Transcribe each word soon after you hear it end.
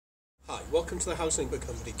Hi, welcome to the House Nameplate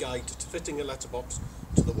Company guide to fitting a letterbox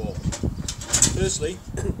to the wall. Firstly,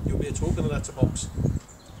 you'll be able to open the letterbox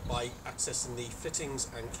by accessing the fittings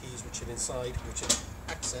and keys which are inside, which are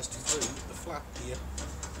accessed through the flap here.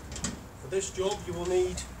 For this job you will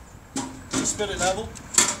need a spirit level,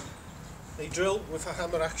 a drill with a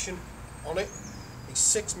hammer action on it, a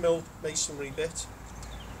 6mm masonry bit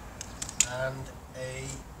and a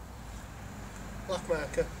black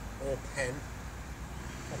marker or pen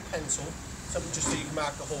or pencil, something just so you can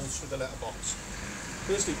mark the holes through the letterbox.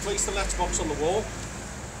 Firstly, place the letterbox on the wall.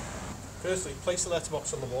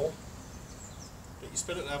 Get your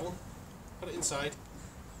spirit level, put it inside,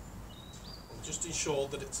 and just ensure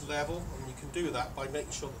that it's level, and you can do that by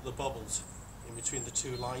making sure that the bubbles in between the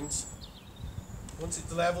two lines. Once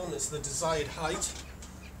it's level and it's the desired height,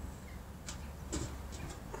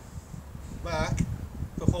 mark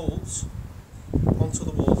the holes onto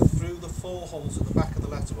the wall through the 4 holes at the back of the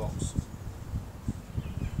letterbox.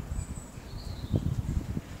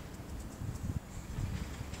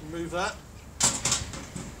 Remove that.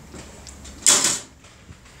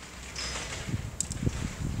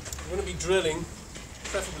 You're going to be drilling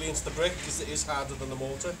preferably into the brick because it is harder than the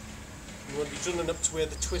mortar. You want to be drilling up to where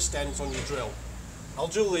the twist ends on your drill. I'll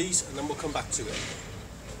drill these and then we'll come back to it.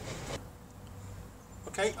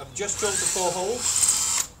 Okay, I've just drilled the 4 holes.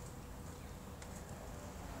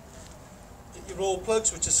 Get your roll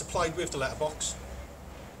plugs which are supplied with the letterbox.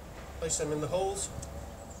 Place them in the holes.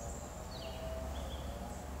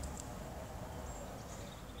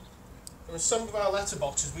 And with some of our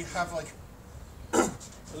letterboxes we have like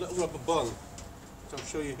a little rubber bung, which I'll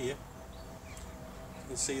show you here. You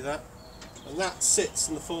can see that. And that sits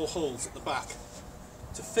in the 4 holes at the back.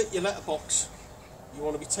 To fit your letterbox, you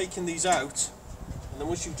want to be taking these out, and then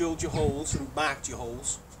once you've drilled your holes and marked your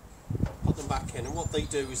holes, put them back in, and what they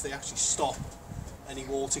do is they actually stop any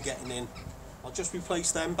water getting in. I'll just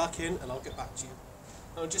replace them back in and I'll get back to you.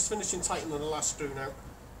 I'm just finishing tightening the last screw now.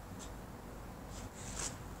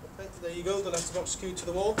 Okay, there you go, the letterbox screwed to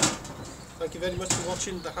the wall. Thank you very much for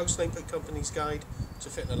watching the House Nameplate Company's guide to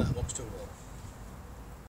fitting a letterbox to a wall.